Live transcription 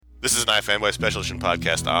This is an iFanboy Special Edition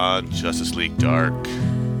podcast on Justice League Dark.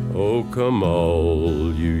 Oh, come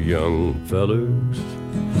all you young fellers,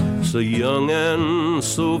 so young and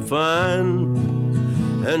so fine,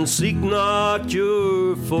 and seek not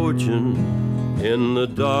your fortune in the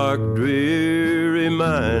dark, dreary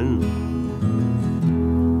mine.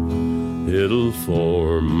 It'll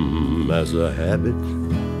form as a habit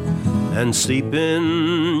and seep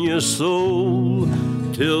in your soul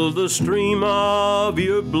till the stream of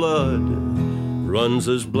your blood runs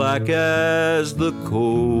as black as the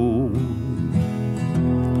coal,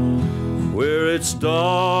 where it's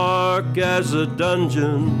dark as a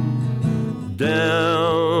dungeon,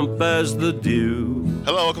 damp as the dew.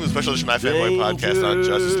 Hello, welcome to the Special Edition iFanboy podcast on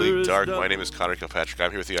Justice League Dark. My name is Conor Kilpatrick.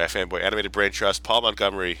 I'm here with the iFanboy Animated Brain Trust, Paul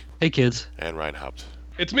Montgomery. Hey, kids. And Ryan Haupt.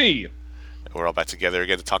 It's me. And we're all back together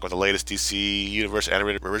again to talk about the latest DC Universe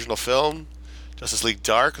animated original film, Justice League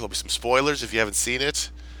Dark. There'll be some spoilers if you haven't seen it.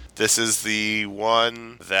 This is the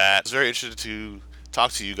one that I was very interested to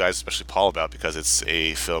talk to you guys, especially Paul, about, because it's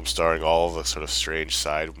a film starring all the sort of strange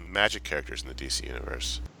side magic characters in the DC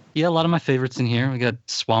Universe. Yeah, a lot of my favorites in here. We got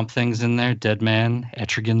Swamp Things in there, Deadman,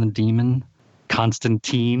 Etrigan the Demon,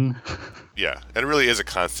 Constantine. Yeah, and it really is a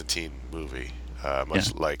Constantine movie,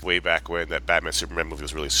 much like way back when that Batman-Superman movie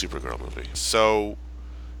was really a Supergirl movie. So,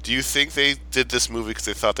 do you think they did this movie because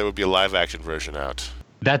they thought there would be a live-action version out?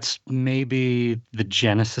 That's maybe the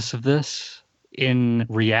genesis of this. In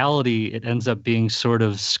reality, it ends up being sort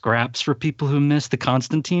of scraps for people who missed the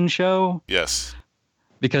Constantine show. Yes.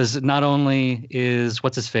 Because not only is,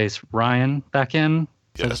 what's-his-face, Ryan back in?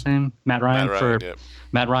 Is that his name? Matt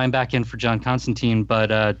Ryan back in for John Constantine,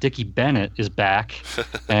 but Dickie Bennett is back,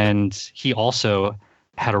 and he also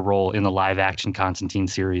had a role in the live-action Constantine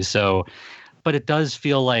series. So... But it does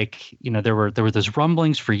feel like, you know, there were those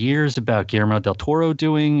rumblings for years about Guillermo del Toro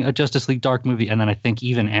doing a Justice League Dark movie. And then I think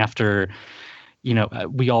even after, you know,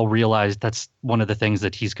 we all realized that's one of the things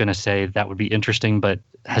that he's going to say that would be interesting, but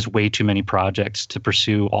has way too many projects to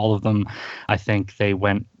pursue all of them. I think they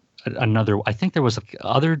went I think there was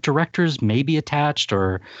other directors maybe attached,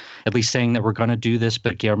 or at least saying that we're going to do this,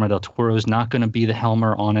 but Guillermo del Toro is not going to be the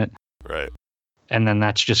helmer on it. Right. And then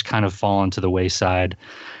that's just kind of fallen to the wayside.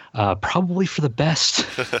 Probably for the best,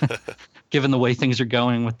 given the way things are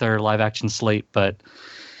going with their live-action slate. But,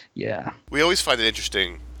 yeah. We always find it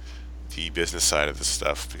interesting, the business side of this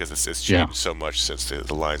stuff, because it's changed so much since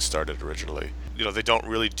the line started originally. You know, they don't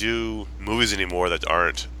really do movies anymore that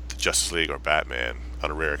aren't Justice League or Batman.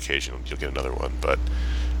 On a rare occasion, you'll get another one. But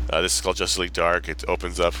this is called Justice League Dark. It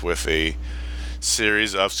opens up with a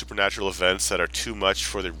series of supernatural events that are too much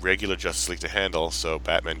for the regular Justice League to handle, so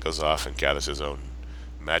Batman goes off and gathers his own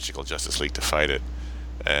magical Justice League to fight it.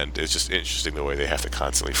 And it's just interesting the way they have to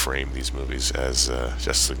constantly frame these movies as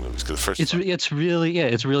Justice League movies. Because it's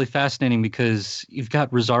really fascinating, because you've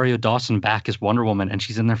got Rosario Dawson back as Wonder Woman, and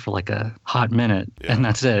she's in there for like a hot minute, and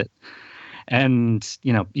that's it. And,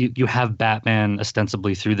 you know, you have Batman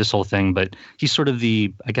ostensibly through this whole thing, but he's sort of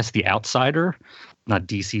the outsider. Not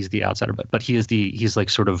DC's the outsider, but he's like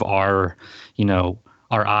sort of our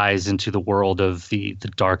eyes into the world of the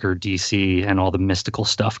darker DC and all the mystical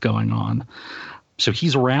stuff going on. So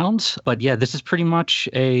he's around, but yeah, this is pretty much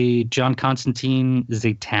a John Constantine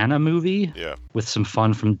Zatanna movie, with some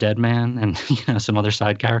fun from Deadman and some other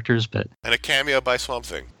side characters, and a cameo by Swamp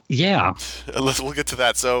Thing. Yeah, we'll get to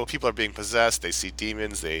that. So people are being possessed. They see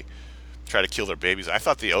demons. They try to kill their babies. I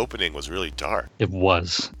thought the opening was really dark. It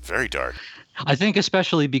was very dark. I think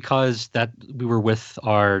especially because that we were with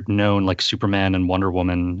our known like Superman and Wonder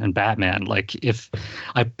Woman and Batman. Like, if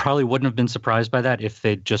I probably wouldn't have been surprised by that if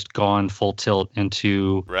they'd just gone full tilt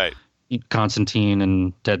into Constantine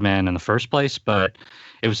and Deadman in the first place. But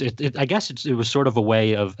it was it was sort of a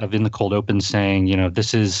way of in the cold open saying, you know,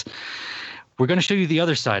 we're going to show you the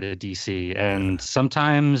other side of DC, and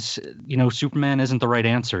sometimes, you know, Superman isn't the right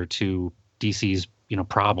answer to DC's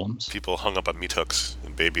problems. People hung up on meat hooks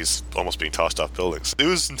and babies almost being tossed off buildings. It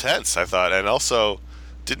was intense, I thought, and also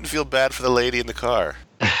didn't feel bad for the lady in the car.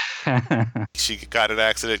 She got in an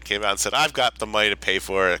accident, came out and said, I've got the money to pay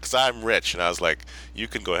for it because I'm rich. And I was like, you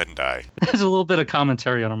can go ahead and die. There's a little bit of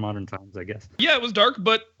commentary on our modern times, I guess. Yeah, it was dark,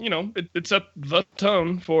 but, you know, it set the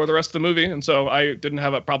tone for the rest of the movie, and so I didn't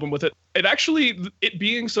have a problem with it. It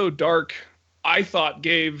being so dark, I thought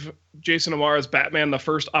gave Jason Momoa's Batman the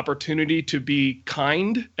first opportunity to be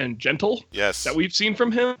kind and gentle that we've seen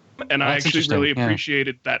from him, and I actually really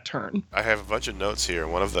appreciated that turn. I have a bunch of notes here.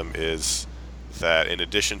 One of them is that in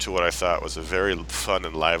addition to what I thought was a very fun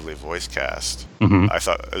and lively voice cast, I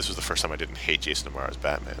thought this was the first time I didn't hate Jason Momoa as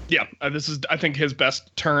Batman. Yeah, this is, I think, his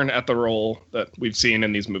best turn at the role that we've seen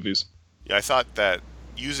in these movies. Yeah, I thought that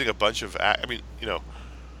using a bunch of,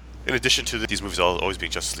 in addition to these movies always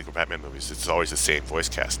being Justice League or Batman movies, it's always the same voice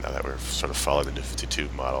cast now that we're sort of following the New 52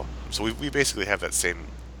 model. So we basically have that same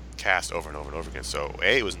cast over and over and over again. So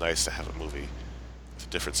A, it was nice to have a movie with a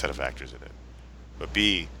different set of actors in it. But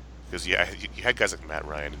B, because you had guys like Matt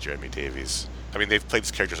Ryan and Jeremy Davies. I mean, they've played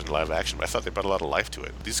these characters in live action, but I thought they brought a lot of life to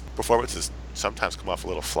it. These performances sometimes come off a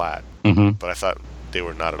little flat, but I thought they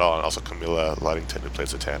were not at all. And also Camilla Luddington, who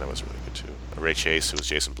plays Zatanna, was really good too. Ray Chase, who was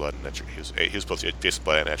Jason Blood, and he was both Jason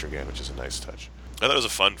Blood and Etrigan, which is a nice touch. I thought it was a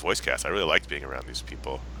fun voice cast. I really liked being around these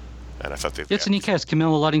people, and I thought it's a neat cast.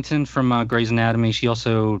 Camilla Luddington from Grey's Anatomy. She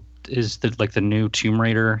also is the new Tomb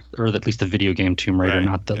Raider, or at least the video game Tomb Raider,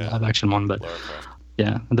 not the live action one, but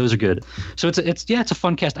yeah, those are good. So it's a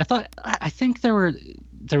fun cast. I think there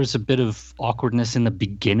was a bit of awkwardness in the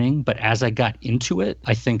beginning, but as I got into it,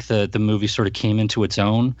 I think the movie sort of came into its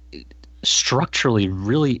own. Structurally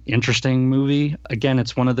really interesting movie. Again,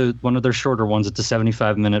 it's one of their shorter ones. It's a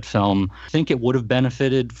 75-minute film. I think it would have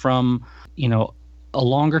benefited from, a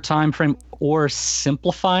longer time frame or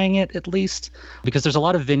simplifying it at least, because there's a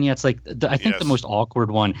lot of vignettes. I think the most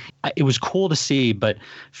awkward one, it was cool to see, but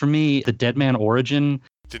for me, the Deadman origin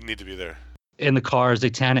didn't need to be there. In the cars,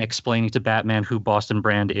 Zatanna explaining to Batman who Boston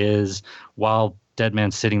Brand is while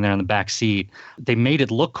Deadman's sitting there in the back seat. They made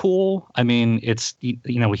it look cool. I mean, it's,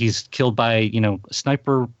 he's killed by, a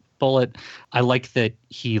sniper bullet. I like that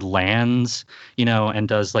he lands, and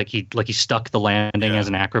does he stuck the landing as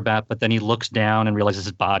an acrobat, but then he looks down and realizes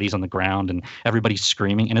his body's on the ground and everybody's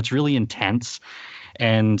screaming, and it's really intense.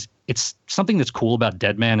 And it's something that's cool about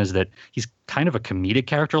Deadman is that he's kind of a comedic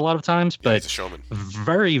character a lot of times, but he's a showman.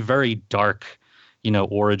 Very, very dark,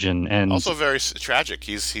 origin, and also very tragic.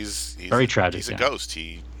 He's very tragic. He's a ghost.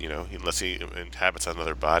 He, unless he inhabits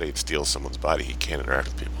another body and steals someone's body, he can't interact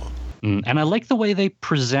with people. And I like the way they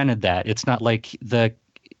presented that. It's not like they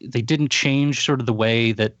didn't change sort of the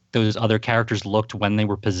way that those other characters looked when they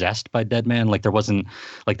were possessed by Deadman. Like there wasn't,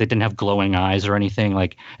 they didn't have glowing eyes or anything,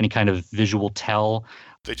 like any kind of visual tell.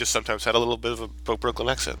 They just sometimes had a little bit of a Brooklyn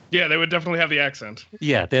accent. Yeah, they would definitely have the accent.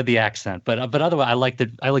 Yeah, they had the accent, but otherwise,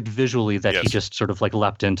 I liked visually that he just sort of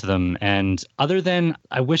leapt into them. And other than,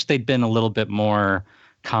 I wish they'd been a little bit more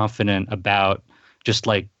confident about just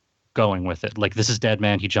going with it. This is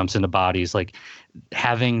Deadman. He jumps into bodies.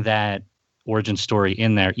 Having that origin story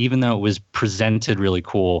in there, even though it was presented really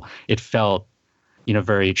cool, it felt,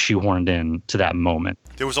 very shoehorned in to that moment.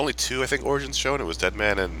 There was only 2, I think, origins shown. It was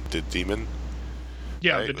Deadman and the Demon.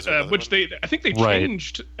 Yeah, right? I think they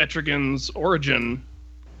changed Etrigan's origin,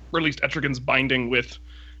 or at least Etrigan's binding with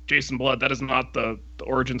Jason Blood. That is not the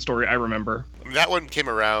origin story I remember. I mean, that one came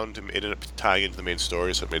around and it ended up tying into the main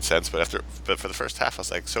story, so it made sense. But for the first half, I was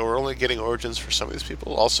like, so we're only getting origins for some of these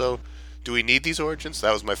people. Also, do we need these origins?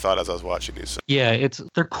 That was my thought as I was watching these. Yeah,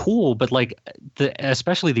 they're cool, but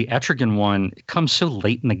especially the Etrigan one, it comes so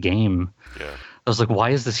late in the game. Yeah, I was like, why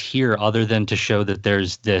is this here? Other than to show that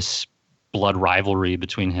there's this blood rivalry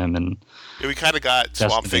between him and. Yeah, we kind of got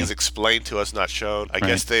Swamp Things explained to us, not shown. I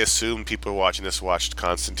guess they assumed people watching this watched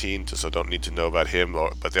Constantine, so don't need to know about him.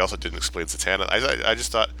 But they also didn't explain Zatanna. I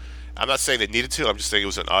just thought, I'm not saying they needed to. I'm just saying it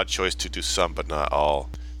was an odd choice to do some, but not all.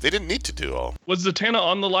 They didn't need to do all. Was Zatanna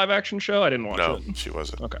on the live action show? I didn't watch it. No, she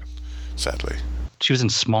wasn't. Okay. Sadly. She was in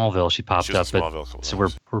Smallville. She popped up, so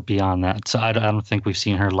we're beyond that. So I don't think we've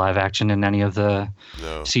seen her live action in any of the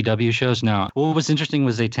CW shows. No. What was interesting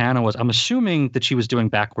with Zatanna was, I'm assuming that she was doing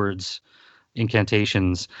backwards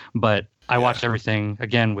incantations, but I watched everything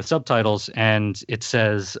again with subtitles, and it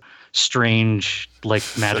says strange,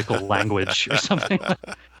 magical language or something,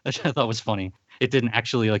 which I thought was funny. It didn't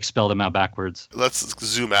actually spell them out backwards. Let's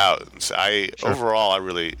zoom out. Overall,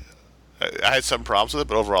 I had some problems with it,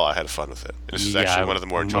 but overall I had fun with it. This is actually one of the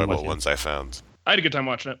more enjoyable ones I found. I had a good time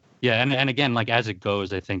watching it. Yeah, and again, as it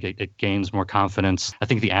goes, I think it gains more confidence. I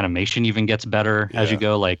think the animation even gets better as you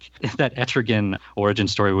go. That Etrigan origin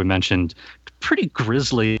story we mentioned, pretty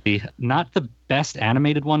grisly. Not the best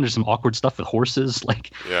animated one. There's some awkward stuff with horses,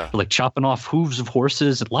 chopping off hooves of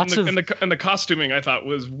horses. And the costuming I thought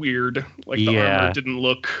was weird. The armor didn't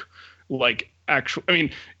look like actual. I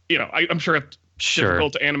mean, I'm sure it's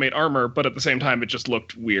difficult to animate armor, but at the same time, it just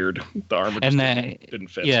looked weird. The armor didn't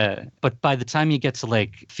fit. Yeah, but by the time you get to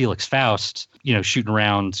Felix Faust, shooting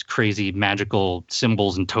around crazy magical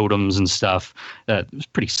symbols and totems and stuff, it was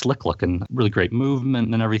pretty slick looking. Really great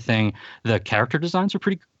movement and everything. The character designs are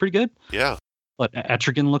pretty good. Yeah. But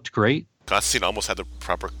Etrigan looked great. Constantine almost had the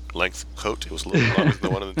proper length coat. It was a little longer than the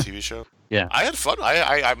one on the TV show. Yeah. I had fun.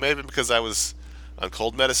 I may have been because I was on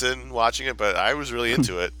cold medicine watching it, but I was really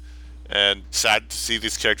into it. And sad to see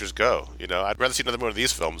these characters go. I'd rather see another one of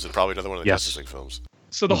these films than probably another one of the Justice League films.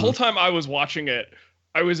 So the whole time I was watching it,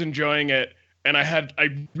 I was enjoying it, and I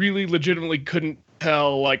really legitimately couldn't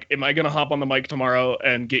tell, like, am I going to hop on the mic tomorrow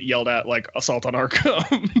and get yelled at like Assault on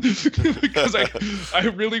Arkham? Because I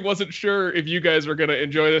really wasn't sure if you guys were going to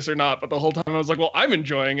enjoy this or not. But the whole time I was like, well, I'm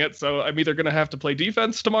enjoying it, so I'm either going to have to play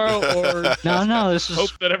defense tomorrow or this is...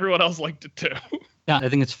 hope that everyone else liked it too. Yeah, I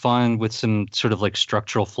think it's fun with some sort of like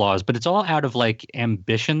structural flaws, but it's all out of like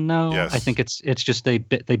ambition, though. Yes. I think it's just they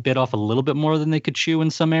bit off a little bit more than they could chew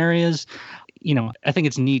in some areas. I think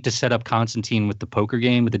it's neat to set up Constantine with the poker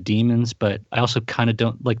game with the demons, but I also kind of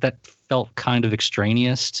don't like that. Felt kind of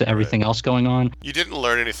extraneous to everything else going on. You didn't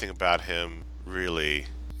learn anything about him, really.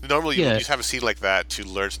 Normally, you have a scene like that to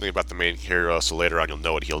learn something about the main hero, so later on you'll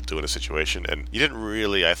know what he'll do in a situation. And you didn't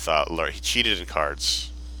really, I thought, learn. He cheated in cards.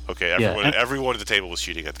 Okay, everyone at the table was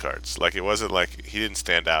cheating at cards. Like, it wasn't like he didn't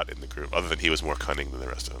stand out in the group, other than he was more cunning than the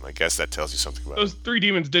rest of them. I guess that tells you something about those 3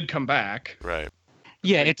 demons did come back. Right.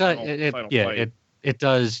 Yeah, it does. It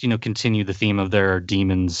does, continue the theme of their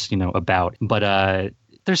demons, about. But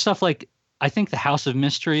there's stuff like, I think the House of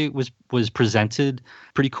Mystery was presented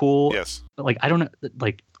pretty cool. Yes. But like, I don't know,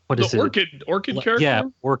 like, what is it? Orchid character? Yeah,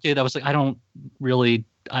 Orchid. I was like, I don't really.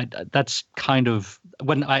 That's kind of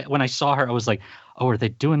when I saw her, I was like, oh, are they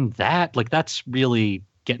doing that? Like, that's really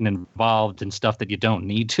getting involved in stuff that you don't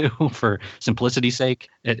need to for simplicity's sake,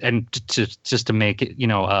 and to make it,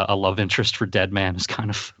 a love interest for Deadman is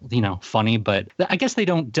kind of, funny, but I guess they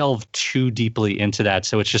don't delve too deeply into that,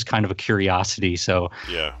 so it's just kind of a curiosity. So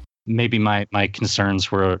yeah, maybe my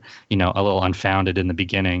concerns were, a little unfounded in the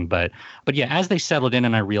beginning, but yeah, as they settled in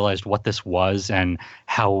and I realized what this was and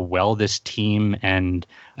how well this team and,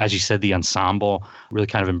 as you said, the ensemble really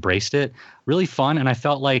kind of embraced it, really fun. And I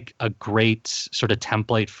felt like a great sort of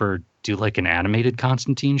template for do like an animated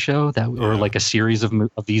Constantine show or like a series of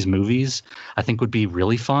these movies, I think would be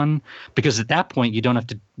really fun, because at that point you don't have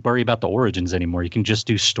to worry about the origins anymore. You can just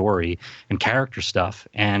do story and character stuff.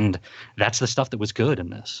 And that's the stuff that was good in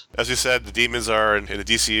this. As you said, the demons are in the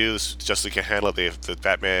DCU. Justice League can't handle it. The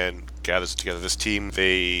Batman gathers together this team.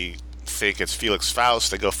 They think it's Felix Faust.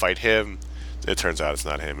 They go fight him. It turns out it's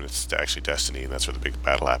not him, and it's actually Destiny, and that's where the big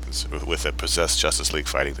battle happens, with a possessed Justice League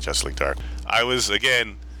fighting the Justice League Dark. I was,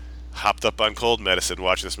 again, hopped up on cold medicine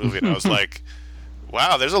watching this movie, and I was like,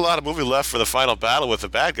 wow, there's a lot of movie left for the final battle with the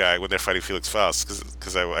bad guy when they're fighting Felix Faust,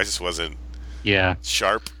 because I just wasn't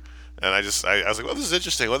sharp. And I was like, well, this is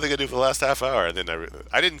interesting. What are they going to do for the last half hour? And then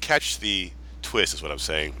I didn't catch the twist, is what I'm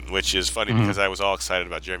saying, which is funny because I was all excited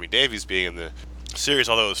about Jeremy Davies being in the series,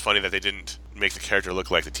 although it was funny that they didn't make the character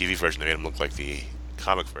look like the TV version. They made him look like the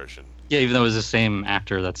comic version. Yeah, even though it was the same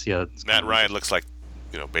actor. That's Matt Ryan looks like,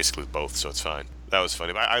 basically both, so it's fine. That was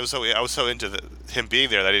funny. But I was so into him being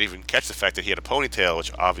there that I didn't even catch the fact that he had a ponytail,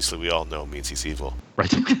 which obviously we all know means he's evil.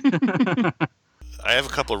 Right. I have a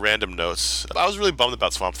couple of random notes. I was really bummed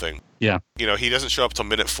about Swamp Thing. Yeah. He doesn't show up till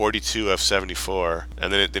minute 42 of 74,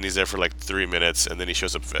 and then he's there for like 3 minutes, and then he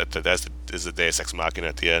shows up as the Deus Ex Machina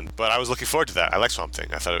at the end. But I was looking forward to that. I like Swamp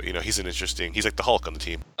Thing. I thought, he's like the Hulk on the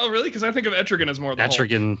team. Oh, really? Because I think of Etrigan as more the Hulk.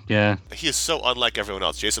 Etrigan, yeah. He is so unlike everyone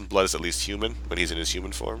else. Jason Blood is at least human when he's in his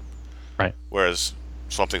human form. Right. Whereas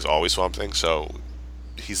Swamp Thing's always Swamp Thing, so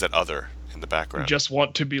he's that other in the background. You just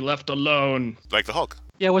want to be left alone. Like the Hulk.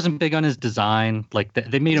 Yeah, I wasn't big on his design. Like,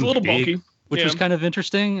 they made him a little big, bulky, which was kind of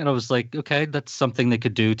interesting. And I was like, okay, that's something they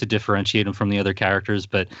could do to differentiate him from the other characters.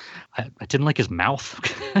 But I didn't like his mouth.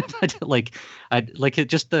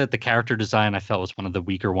 The character design I felt was one of the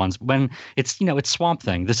weaker ones. When it's Swamp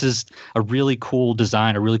Thing. This is a really cool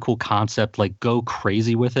design, a really cool concept. Like, go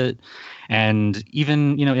crazy with it. And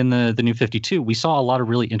even, in the New 52, we saw a lot of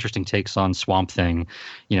really interesting takes on Swamp Thing.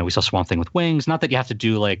 We saw Swamp Thing with wings. Not that you have to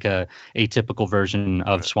do like a atypical version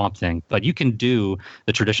of Swamp Thing, but you can do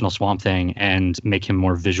the traditional Swamp Thing and make him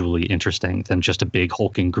more visually interesting than just a big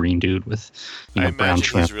hulking green dude with, brown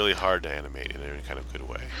shrimp. He's really hard to animate in a kind of good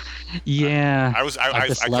way. Yeah. I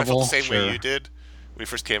felt the same way you did when he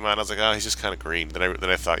first came out. I was like, oh, he's just kind of green. Then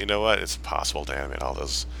I thought, you know what? It's impossible to animate all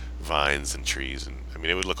those vines and trees, and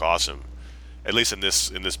it would look awesome. At least in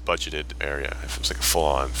this budgeted area, if it was like a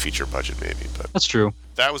full-on feature budget, maybe. But that's true.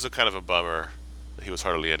 That was a kind of a bummer. He was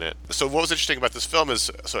hardly in it. So what was interesting about this film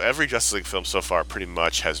is, every Justice League film so far pretty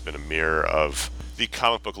much has been a mirror of the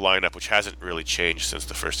comic book lineup, which hasn't really changed since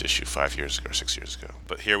the first issue 5 years ago or 6 years ago.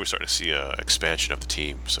 But here we're starting to see an expansion of the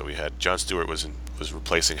team. So we had Jon Stewart was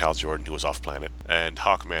replacing Hal Jordan, who was off planet, and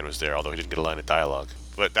Hawkman was there, although he didn't get a line of dialogue.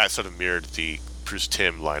 But that sort of mirrored the Bruce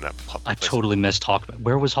Timm lineup. I totally missed Hawkman.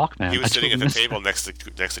 Where was Hawkman? He was sitting at the table next to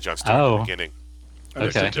Jon Stewart at the beginning.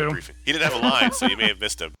 Okay. He didn't have a line, so you may have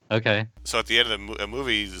missed him. Okay. So at the end of the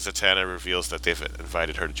movie, Zatanna reveals that they've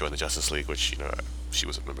invited her to join the Justice League, which, she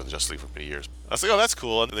was a member of the Justice League for many years. I was like, oh, that's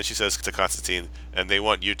cool. And then she says to Constantine, and they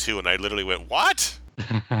want you too. And I literally went, what?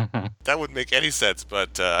 That wouldn't make any sense,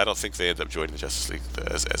 but I don't think they end up joining the Justice League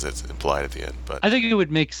as it's implied at the end. But I think it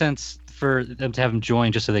would make sense for them to have him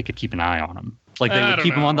join just so they could keep an eye on him. Like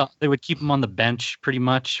they would keep him on the bench pretty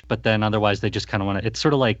much, but then otherwise they just kind of want to. It's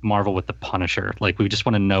sort of like Marvel with the Punisher. Like we just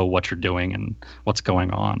want to know what you're doing and what's going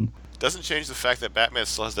on. Doesn't change the fact that Batman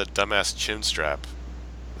still has that dumbass chin strap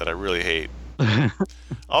that I really hate.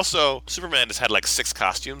 Also, Superman has had like 6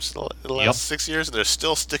 costumes in the last 6 years, and they're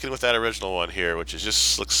still sticking with that original one here, which is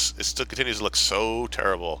it still continues to look so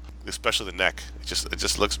terrible, especially the neck. It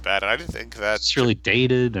just looks bad, and I didn't think that it's really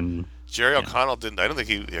dated. And Jerry O'Connell didn't. I don't think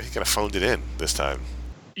he kind of phoned it in this time.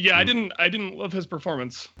 Yeah, I didn't love his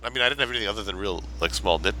performance. I mean, I didn't have anything other than real like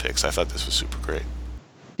small nitpicks. I thought this was super great.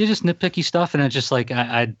 Yeah, just nitpicky stuff, and it's just like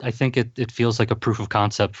I think it feels like a proof of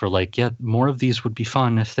concept for like, yeah, more of these would be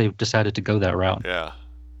fun if they decided to go that route. Yeah,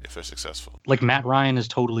 if they're successful. Like Matt Ryan is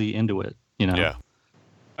totally into it, Yeah.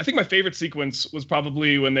 I think my favorite sequence was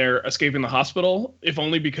probably when they're escaping the hospital, if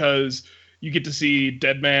only because you get to see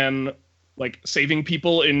Deadman like saving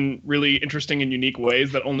people in really interesting and unique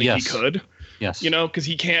ways that only he could. Yes. Because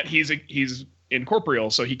he can't. He's incorporeal,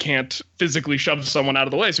 so he can't physically shove someone out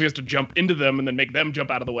of the way, so he has to jump into them and then make them jump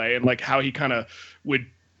out of the way, and like how he kind of would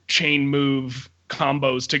chain move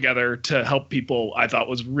combos together to help people, I thought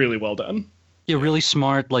was really well done. Yeah, really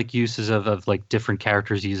smart like uses of like different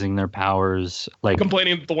characters using their powers. Like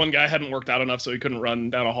complaining that the one guy hadn't worked out enough, so he couldn't run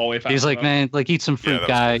down a hallway fast He's like, enough. man, like eat some fruit,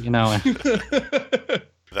 guy, That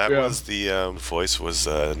was the voice was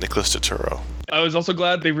Nicholas Turturro. I was also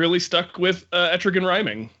glad they really stuck with Etrigan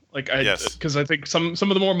rhyming. Because I think some of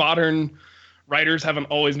the more modern writers haven't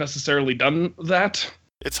always necessarily done that.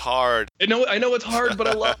 It's hard. I know it's hard, but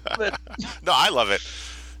I love it. No, I love it.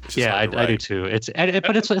 Yeah, I do too.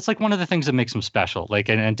 But it's like one of the things that makes him special, like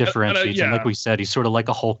and differentiates him. Like we said, he's sort of like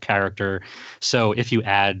a whole character. So if you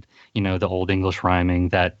add, the Old English rhyming,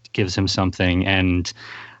 that gives him something. And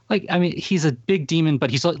like, I mean, he's a big demon,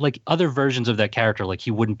 but he's like other versions of that character. Like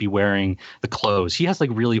he wouldn't be wearing the clothes. He has like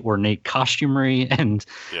really ornate costumery, and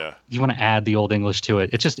you want to add the Old English to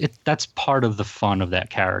it. That's part of the fun of that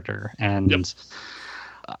character. And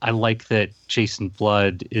I like that Jason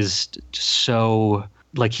Blood is just so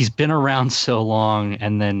like he's been around so long,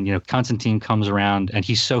 and then Constantine comes around and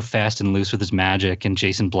he's so fast and loose with his magic, and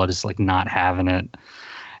Jason Blood is like not having it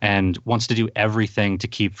and wants to do everything to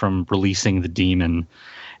keep from releasing the demon.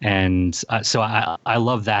 And so I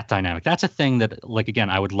love that dynamic. That's a thing that, like, again,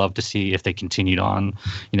 I would love to see if they continued on,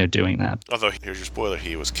 doing that. Although, here's your spoiler,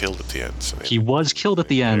 he was killed at the end. So he was killed at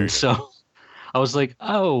the end, so I was like,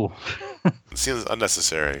 oh. It seems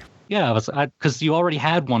unnecessary. Yeah, because you already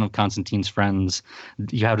had one of Constantine's friends.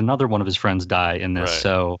 You had another one of his friends die in this,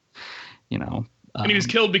 so, and he was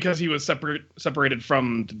killed because he was separated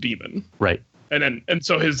from the demon. Right. And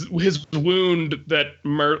so his wound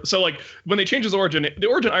so like when they changed his origin, the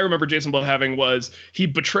origin I remember Jason Blood having was he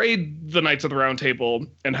betrayed the Knights of the Round Table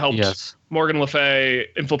and helped Morgan Le Fay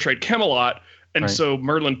infiltrate Camelot, and so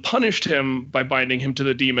Merlin punished him by binding him to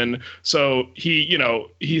the demon. So he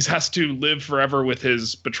has to live forever with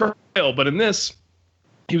his betrayal. But in this,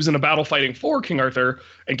 he was in a battle fighting for King Arthur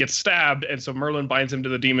and gets stabbed, and so Merlin binds him to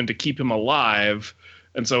the demon to keep him alive.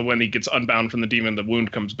 And so when he gets unbound from the demon, the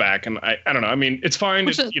wound comes back. And I don't know. I mean, it's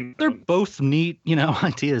fine. They're both neat,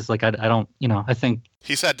 ideas. Like, I don't, I think.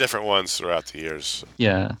 He's had different ones throughout the years.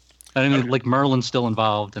 Yeah. I mean, like Merlin's still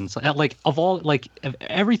involved. And so, like, of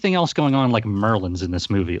everything else going on, like Merlin's in this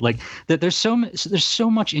movie. Like, there's so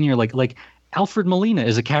much in here. Like Alfred Molina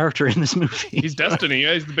is a character in this movie. He's Destiny.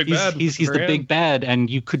 Yeah, he's the big bad. He's the big bad. And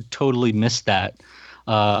you could totally miss that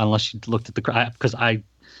unless you looked at because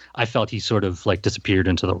I felt he sort of like disappeared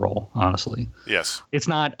into the role, honestly. Yes. It's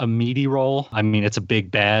not a meaty role. I mean, it's a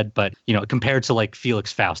big bad, but, compared to like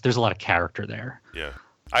Felix Faust, there's a lot of character there. Yeah.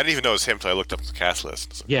 I didn't even know it was him until I looked up the cast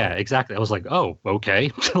list. So. Yeah, exactly. I was like, oh,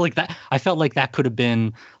 okay. Like that. I felt like that could have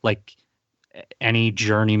been like any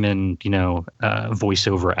journeyman,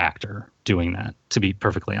 voiceover actor doing that, to be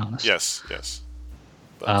perfectly honest. Yes.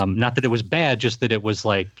 But, not that it was bad, just that it was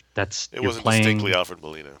like, it wasn't distinctly Alfred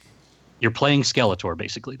Molina. You're playing Skeletor,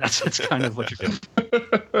 basically. That's kind of what you're doing.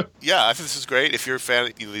 Yeah, I think this is great. If you're a fan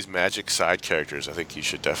of these magic side characters, I think you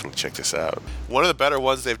should definitely check this out. One of the better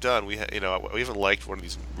ones they've done. We haven't liked one of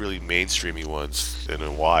these really mainstreamy ones in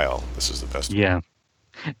a while. This is the best one. Yeah.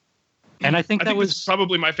 And I think that was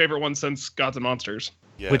probably my favorite one since Gods and Monsters.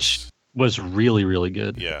 Yes. Which was really, really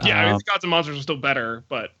good. Yeah. Yeah, I mean, Gods and Monsters are still better,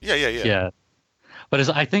 but... Yeah. But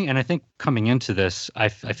I think coming into this, I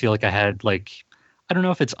feel like I had like, I don't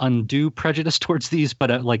know if it's undue prejudice towards these, but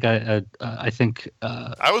I think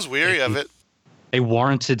I was weary of it. A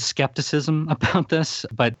warranted skepticism about this,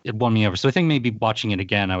 but it won me over. So I think maybe watching it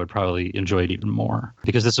again, I would probably enjoy it even more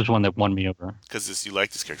because this was one that won me over. Because you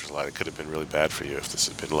like these characters a lot. It could have been really bad for you if this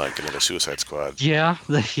had been like another Suicide Squad. Yeah,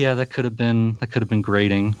 that could have been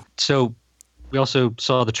grating. So we also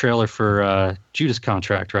saw the trailer for Judas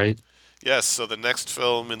Contract, right? Yes. So the next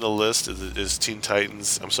film in the list is Teen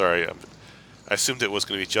Titans. I'm sorry, I assumed it was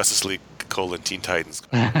going to be Justice League : Teen Titans.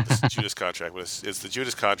 This is Judas Contract, but it's the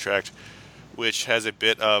Judas Contract, which has a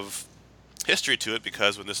bit of history to it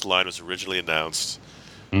because when this line was originally announced,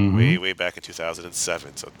 way back in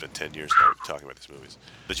 2007, so it's been 10 years now we've been talking about these movies.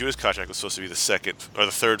 The Judas Contract was supposed to be the second or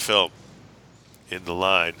the third film in the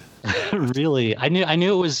line. Really? I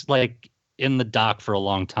knew it was like in the dock for a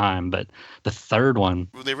long time, but the third one.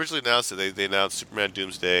 When they originally announced it, they announced Superman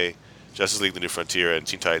Doomsday, Justice League: The New Frontier, and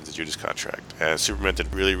Teen Titans: The Judas Contract. And Superman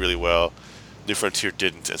did really, really well. New Frontier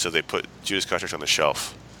didn't, and so they put Judas Contract on the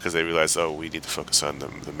shelf because they realized, we need to focus on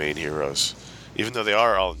the main heroes. Even though they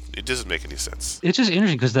are all, it doesn't make any sense. It's just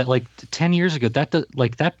interesting because that, like, 10 years ago,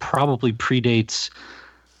 that probably predates,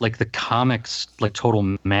 like, the comics, like,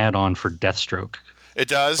 total mad on for Deathstroke. It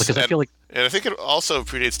does. Because I feel like... And I think it also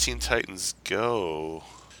predates Teen Titans Go.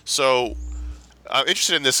 So, I'm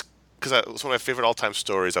interested in this because it's one of my favorite all-time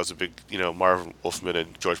stories. I was a big, Marv Wolfman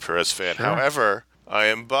and George Perez fan. Sure. However, I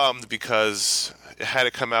am bummed because had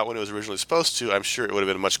it come out when it was originally supposed to, I'm sure it would have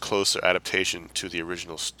been a much closer adaptation to the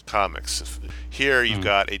original comics. Here, you've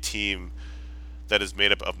got a team that is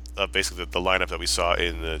made up of basically the lineup that we saw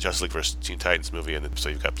in the Justice League vs. Teen Titans movie. And so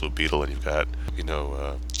you've got Blue Beetle, and you've got,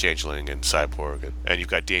 Changeling and Cyborg, and you've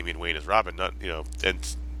got Damian Wayne as Robin,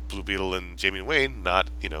 and Blue Beetle and Damian Wayne, not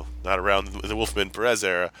around the Wolfman Perez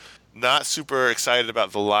era. Not super excited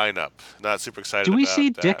about the lineup. Not super excited about that. Do we see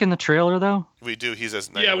Dick in the trailer, though? We do. He's as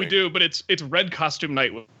Nightwing. Yeah, we do, but it's red costume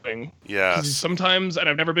Nightwing. Yeah. Sometimes, and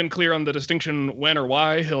I've never been clear on the distinction when or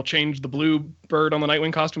why, he'll change the blue bird on the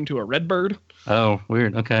Nightwing costume to a red bird. Oh,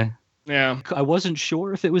 weird. Okay. Yeah. I wasn't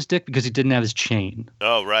sure if it was Dick because he didn't have his chain.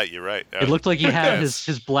 Oh, right. You're right. It looked like he had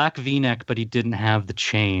his black V-neck, but he didn't have the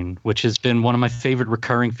chain, which has been one of my favorite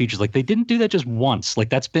recurring features. Like, they didn't do that just once. Like,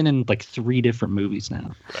 that's been in, like, 3 different movies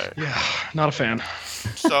now. Right. Yeah, not a fan.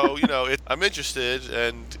 So, I'm interested,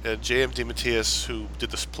 and J.M. DeMatteis, who did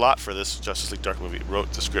this plot for this Justice League Dark movie,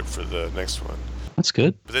 wrote the script for the next one. That's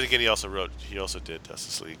good. But then again, he also did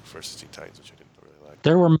Justice League vs. Teen Titans, which I didn't really like.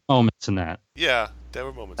 There were moments in that. Yeah, there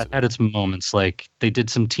were moments. That had its moments. Like, they did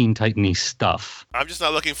some Teen Titan-y stuff. I'm just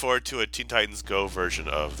not looking forward to a Teen Titans Go version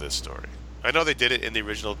of this story. I know they did it in the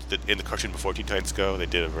original, in the cartoon before Teen Titans Go. They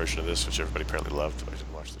did a version of this, which everybody apparently loved, but I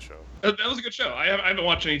didn't watch the show. That was a good show. I haven't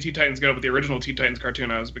watched any Teen Titans Go, but the original Teen Titans cartoon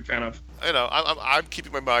I was a big fan of. I'm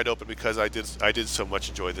keeping my mind open because I did so much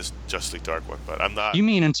enjoy this Justice League Dark one, but I'm not. You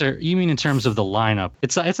mean in terms of the lineup?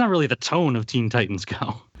 It's not really the tone of Teen Titans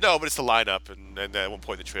Go. No, but it's the lineup, and at one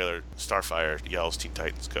point in the trailer, Starfire yells "Teen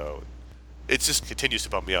Titans Go." It just continues to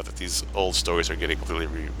bum me out that these old stories are getting completely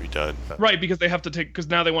redone. Right, because they have to because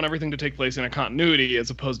now they want everything to take place in a continuity as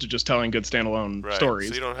opposed to just telling good standalone stories.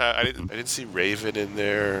 So you don't have. I didn't see Raven in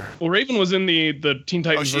there. Well, Raven was in the Teen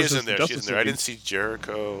Titans. Oh, she is in there. She's in there. I didn't see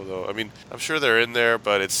Jericho though. I mean, I'm sure they're in there,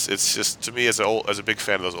 but it's just, to me, as a big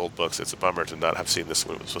fan of those old books, it's a bummer to not have seen this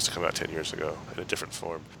when it was supposed to come out 10 years ago in a different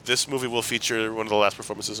form. This movie will feature one of the last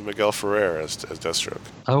performances of Miguel Ferrer as Deathstroke.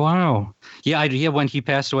 Oh wow! Yeah, when he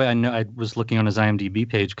passed away, I was looking on his IMDb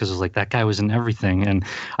page because it was like that guy was in everything, and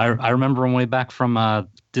I remember him way back from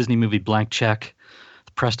Disney movie Blank Check,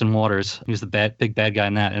 Preston Waters. He was the big bad guy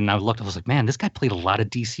in that, and I was like, man, this guy played a lot of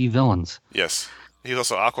DC villains. Yes. He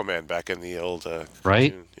was also Aquaman back in the old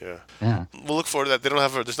right? Cartoon. Yeah. We'll look forward to that. They don't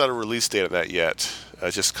have there's not a release date on that yet.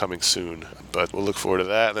 It's just coming soon. But we'll look forward to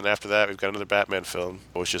that. And then after that, we've got another Batman film,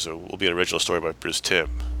 which will be an original story by Bruce Timm.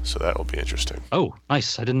 So that will be interesting. Oh,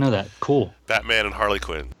 nice. I didn't know that. Cool. Batman and Harley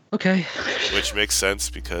Quinn. Okay. Which makes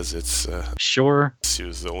sense because it's sure. She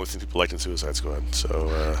was the only thing people liked in Suicide Squad.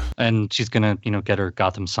 So and she's gonna, get her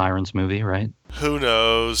Gotham Sirens movie, right? Who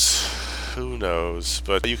knows?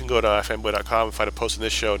 But you can go to iFanboy.com and find a post in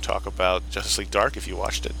this show and talk about Justice League Dark if you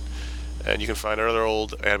watched it. And you can find our other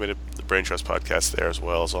old animated Brain Trust podcasts there as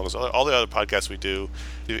well as all the other podcasts we do.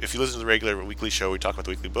 If you listen to the regular weekly show, we talk about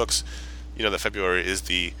the weekly books. You know that February is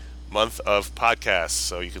the month of podcasts.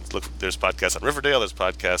 So you can look, there's podcasts on Riverdale, there's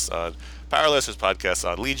podcasts on Powerless, there's podcasts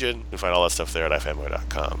on Legion. You can find all that stuff there at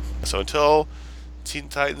iFanboy.com. So until Teen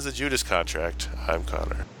Titans: The Judas Contract, I'm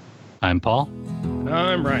Connor. I'm Paul.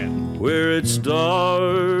 I'm Ryan. Where it's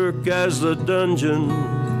dark as the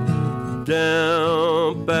dungeon,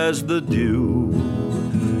 damp as the dew.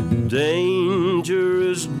 Danger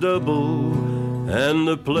is double, and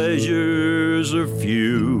the pleasures are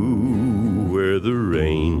few. Where the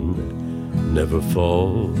rain never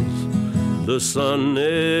falls, the sun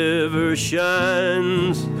never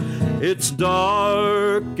shines. It's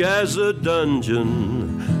dark as a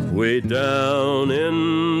dungeon way down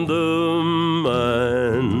in the